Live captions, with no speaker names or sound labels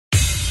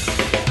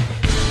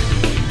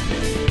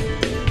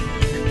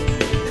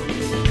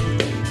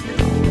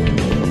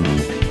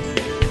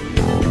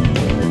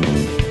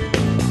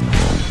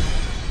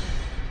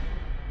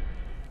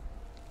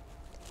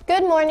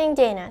morning,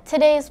 Dana.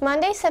 Today is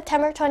Monday,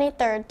 September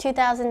 23rd,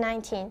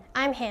 2019.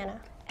 I'm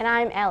Hannah. And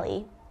I'm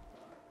Ellie.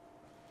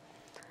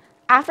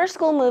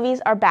 After-school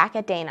movies are back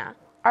at Dana.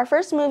 Our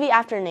first movie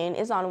afternoon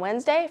is on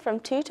Wednesday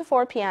from 2 to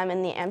 4 p.m.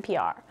 in the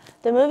NPR.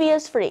 The movie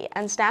is free,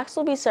 and snacks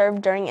will be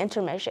served during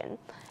intermission.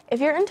 If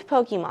you're into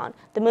Pokemon,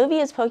 the movie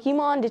is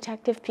Pokemon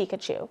Detective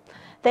Pikachu.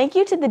 Thank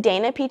you to the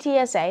Dana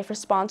PTSA for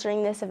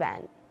sponsoring this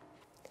event.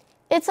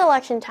 It's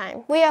election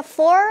time. We have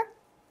 4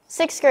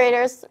 6th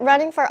graders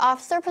running for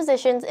officer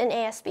positions in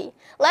ASB.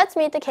 Let's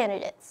meet the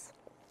candidates.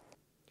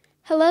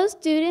 Hello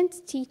students,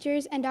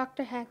 teachers, and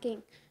Dr.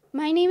 Hacking.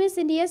 My name is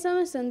India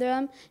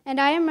Somasundaram, and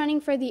I am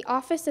running for the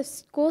Office of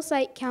School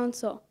Site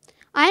Council.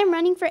 I am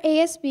running for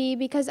ASB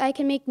because I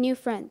can make new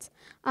friends.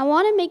 I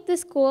want to make the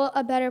school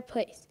a better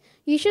place.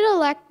 You should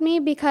elect me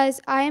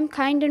because I am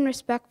kind and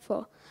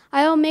respectful.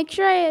 I will make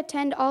sure I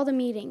attend all the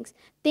meetings.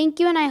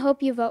 Thank you, and I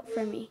hope you vote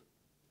for me.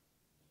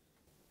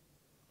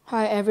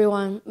 Hi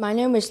everyone, my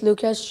name is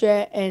Lucas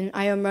Jett and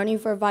I am running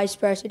for Vice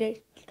President.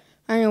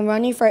 I am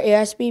running for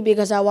ASB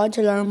because I want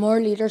to learn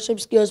more leadership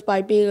skills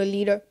by being a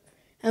leader.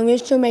 I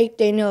wish to make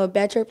Dana a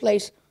better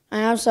place. I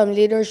have some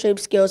leadership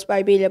skills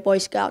by being a Boy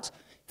Scouts.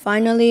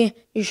 Finally,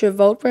 you should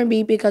vote for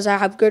me because I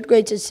have good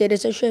grades in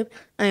citizenship.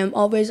 I am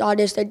always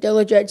honest and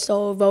diligent,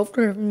 so vote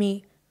for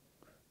me.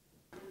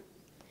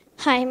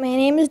 Hi, my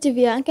name is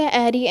Divyanka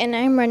Addy and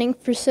I'm running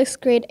for 6th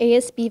grade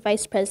ASB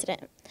Vice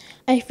President.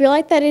 I feel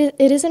like that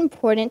it is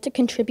important to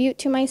contribute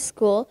to my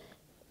school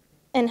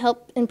and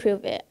help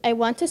improve it. I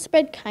want to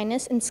spread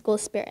kindness and school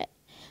spirit.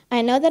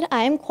 I know that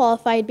I am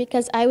qualified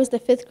because I was the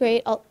 5th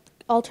grade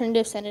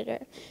alternative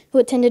senator who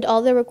attended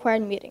all the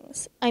required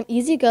meetings. I'm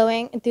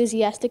easygoing,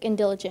 enthusiastic, and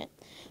diligent.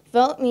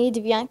 Vote me,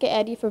 Divyanka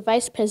Addy, for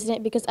Vice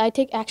President because I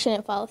take action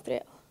and follow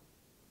through.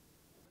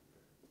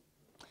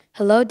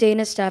 Hello,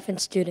 Dana staff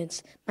and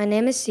students. My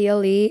name is Sia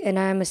Lee, and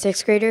I am a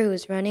 6th grader who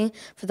is running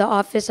for the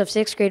office of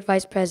 6th grade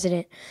Vice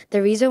President.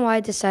 The reason why I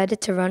decided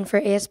to run for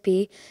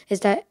ASB is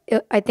that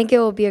I think it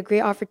will be a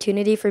great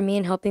opportunity for me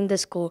in helping the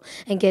school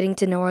and getting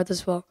to know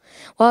others well.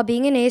 While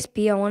being in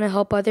ASB, I want to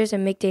help others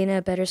and make Dana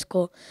a better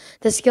school.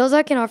 The skills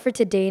I can offer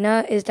to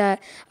Dana is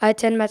that I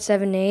attend Mat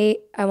 7A,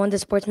 I won the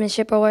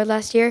Sportsmanship Award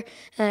last year,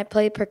 and I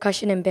played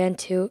percussion and band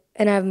too,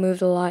 and I've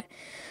moved a lot.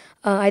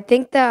 I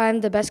think that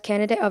I'm the best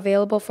candidate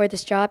available for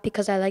this job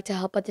because I like to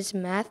help others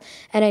in math,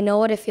 and I know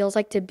what it feels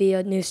like to be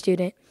a new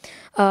student.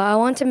 I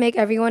want to make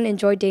everyone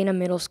enjoy Dana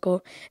Middle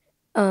School.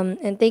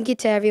 And thank you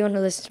to everyone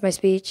who listens to my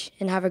speech,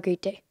 and have a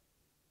great day.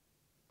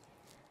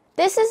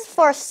 This is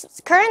for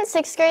current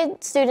 6th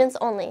grade students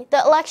only.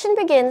 The election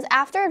begins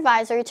after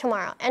advisory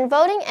tomorrow, and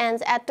voting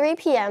ends at 3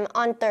 p.m.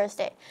 on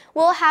Thursday.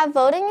 We'll have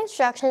voting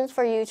instructions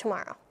for you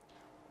tomorrow.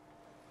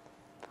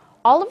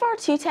 All of our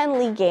 210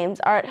 league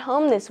games are at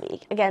home this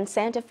week against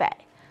Santa Fe.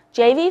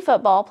 JV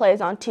football plays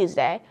on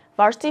Tuesday,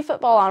 varsity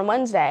football on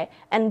Wednesday,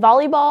 and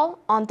volleyball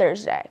on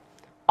Thursday.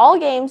 All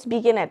games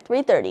begin at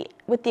 3:30,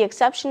 with the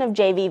exception of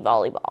JV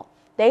volleyball.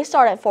 They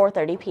start at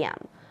 4:30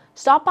 p.m.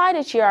 Stop by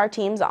to cheer our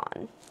teams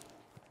on.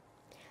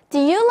 Do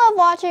you love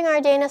watching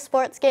our Dana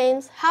sports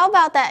games? How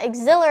about that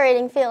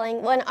exhilarating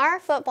feeling when our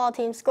football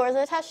team scores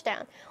a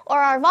touchdown or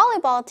our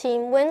volleyball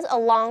team wins a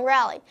long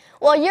rally?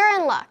 Well, you're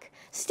in luck.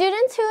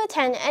 Students who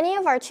attend any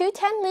of our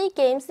 210 league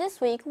games this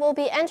week will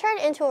be entered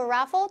into a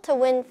raffle to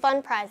win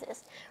fun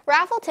prizes.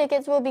 Raffle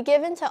tickets will be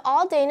given to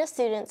all Dana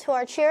students who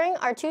are cheering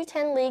our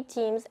 210 league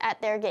teams at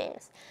their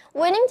games.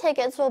 Winning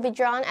tickets will be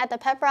drawn at the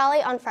pep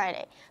rally on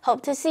Friday.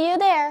 Hope to see you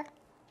there.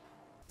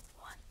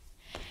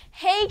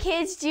 Hey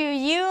kids, do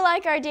you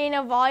like our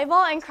Dana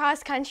volleyball and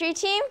cross country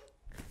team?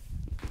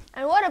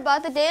 And what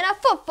about the Dana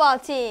football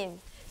team?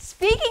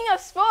 Speaking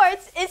of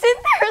sports, isn't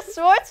there a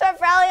sports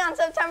pep rally on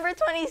September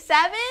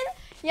 27th?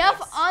 Yep,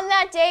 yes. On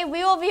that day,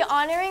 we will be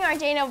honoring our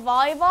Dana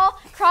volleyball,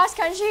 cross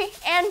country,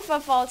 and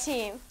football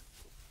team.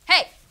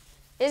 Hey,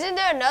 isn't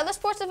there another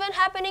sports event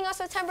happening on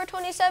September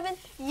 27th?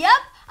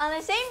 Yep, on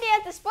the same day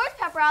at the sports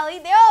pep rally,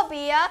 there will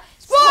be a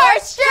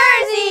Sports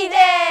Jersey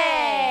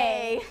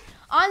Day!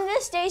 On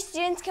this day,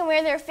 students can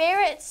wear their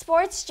favorite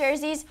sports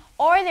jerseys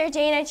or their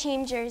Dana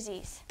team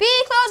jerseys. PE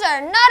clothes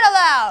are not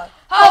allowed.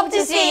 Hope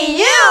to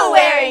see you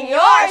wearing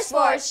your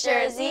sports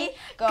jersey.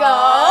 Go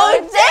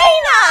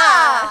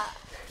Dana!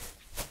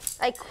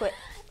 I quit.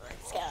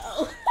 Let's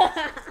go.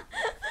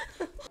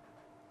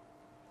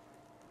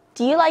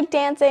 Do you like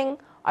dancing?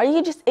 Are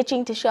you just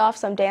itching to show off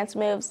some dance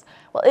moves?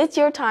 Well, it's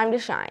your time to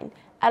shine.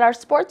 At our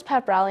sports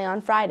pep rally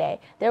on Friday,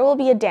 there will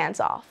be a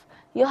dance-off.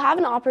 You'll have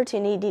an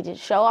opportunity to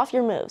show off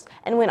your moves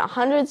and win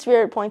 100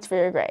 spirit points for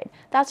your grade.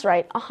 That's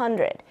right,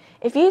 100.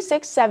 If you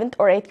 6th, 7th,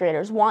 or 8th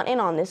graders want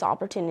in on this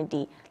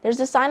opportunity, there's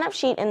a sign-up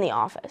sheet in the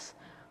office.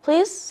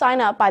 Please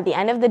sign up by the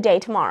end of the day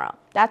tomorrow.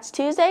 That's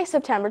Tuesday,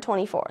 September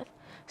 24th.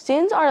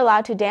 Students are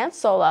allowed to dance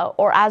solo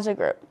or as a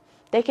group.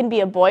 They can be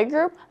a boy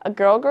group, a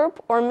girl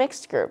group, or a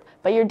mixed group,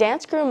 but your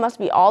dance crew must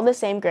be all the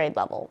same grade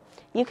level.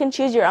 You can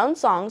choose your own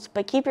songs,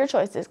 but keep your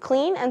choices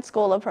clean and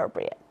school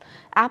appropriate.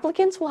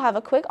 Applicants will have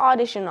a quick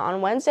audition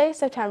on Wednesday,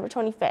 September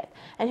 25th,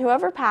 and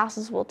whoever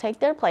passes will take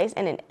their place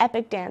in an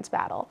epic dance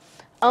battle.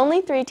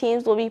 Only 3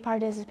 teams will be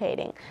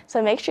participating,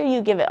 so make sure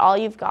you give it all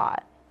you've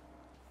got.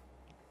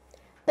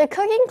 The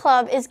Cooking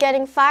Club is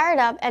getting fired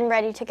up and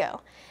ready to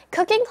go.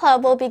 Cooking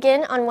Club will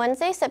begin on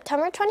Wednesday,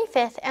 September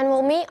 25th, and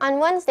will meet on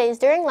Wednesdays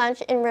during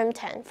lunch in Room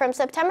 10 from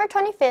September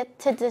 25th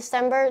to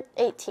December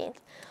 18th.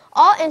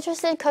 All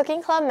interested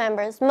Cooking Club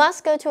members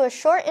must go to a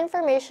short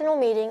informational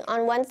meeting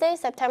on Wednesday,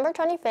 September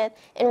 25th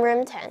in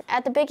Room 10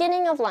 at the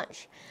beginning of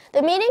lunch.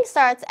 The meeting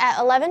starts at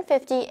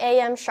 11:50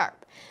 a.m.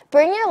 sharp.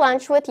 Bring your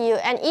lunch with you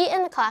and eat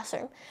in the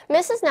classroom.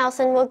 Mrs.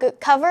 Nelson will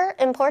cover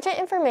important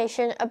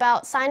information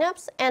about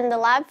sign-ups and the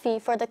lab fee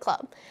for the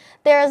club.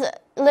 There is a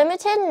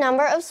limited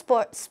number of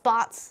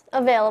spots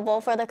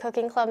available for the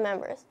Cooking Club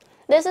members.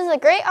 This is a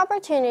great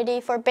opportunity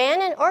for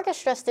band and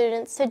orchestra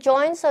students to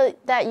join so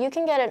that you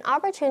can get an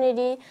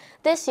opportunity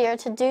this year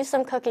to do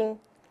some cooking.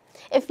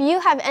 If you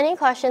have any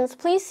questions,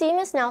 please see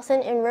Ms.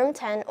 Nelson in room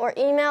 10 or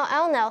email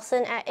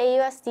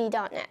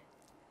lnelson@ausd.net.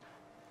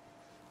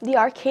 The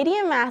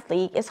Arcadia Math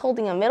League is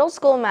holding a middle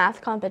school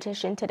math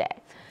competition today.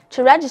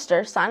 To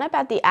register, sign up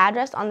at the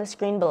address on the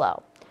screen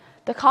below.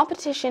 The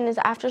competition is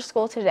after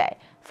school today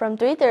from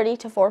 3:30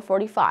 to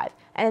 4:45,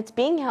 and it's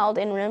being held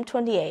in room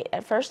 28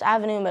 at First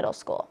Avenue Middle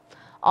School.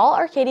 All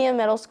Arcadia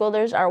middle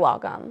schoolers are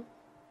welcome.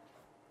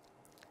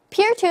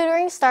 Peer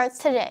tutoring starts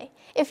today.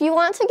 If you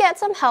want to get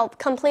some help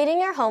completing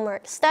your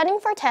homework, studying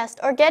for tests,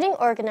 or getting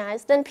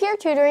organized, then peer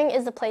tutoring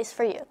is the place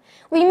for you.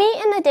 We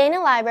meet in the Dana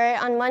Library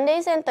on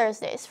Mondays and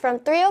Thursdays from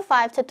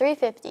 3:05 to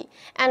 3:50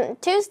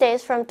 and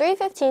Tuesdays from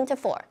 3:15 to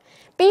 4.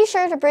 Be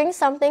sure to bring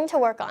something to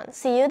work on.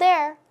 See you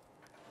there.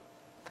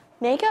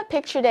 Makeup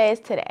Picture Day is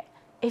today.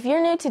 If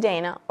you're new to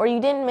Dana or you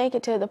didn't make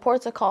it to the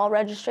Ports of Call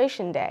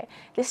registration day,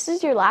 this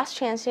is your last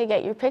chance to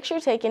get your picture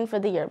taken for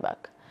the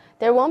yearbook.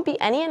 There won't be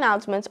any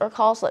announcements or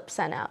call slips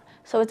sent out,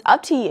 so it's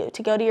up to you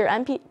to go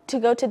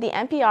to the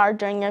NPR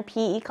during your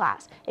PE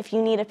class if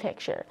you need a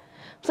picture.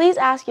 Please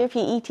ask your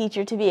PE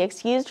teacher to be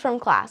excused from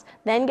class,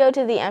 then go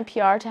to the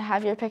NPR to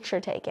have your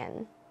picture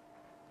taken.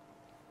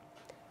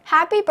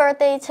 Happy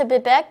birthday to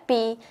Bebek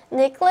B,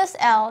 Nicholas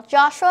L,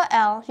 Joshua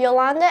L,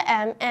 Yolanda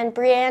M, and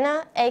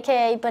Brianna,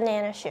 aka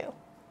Banana Shoe.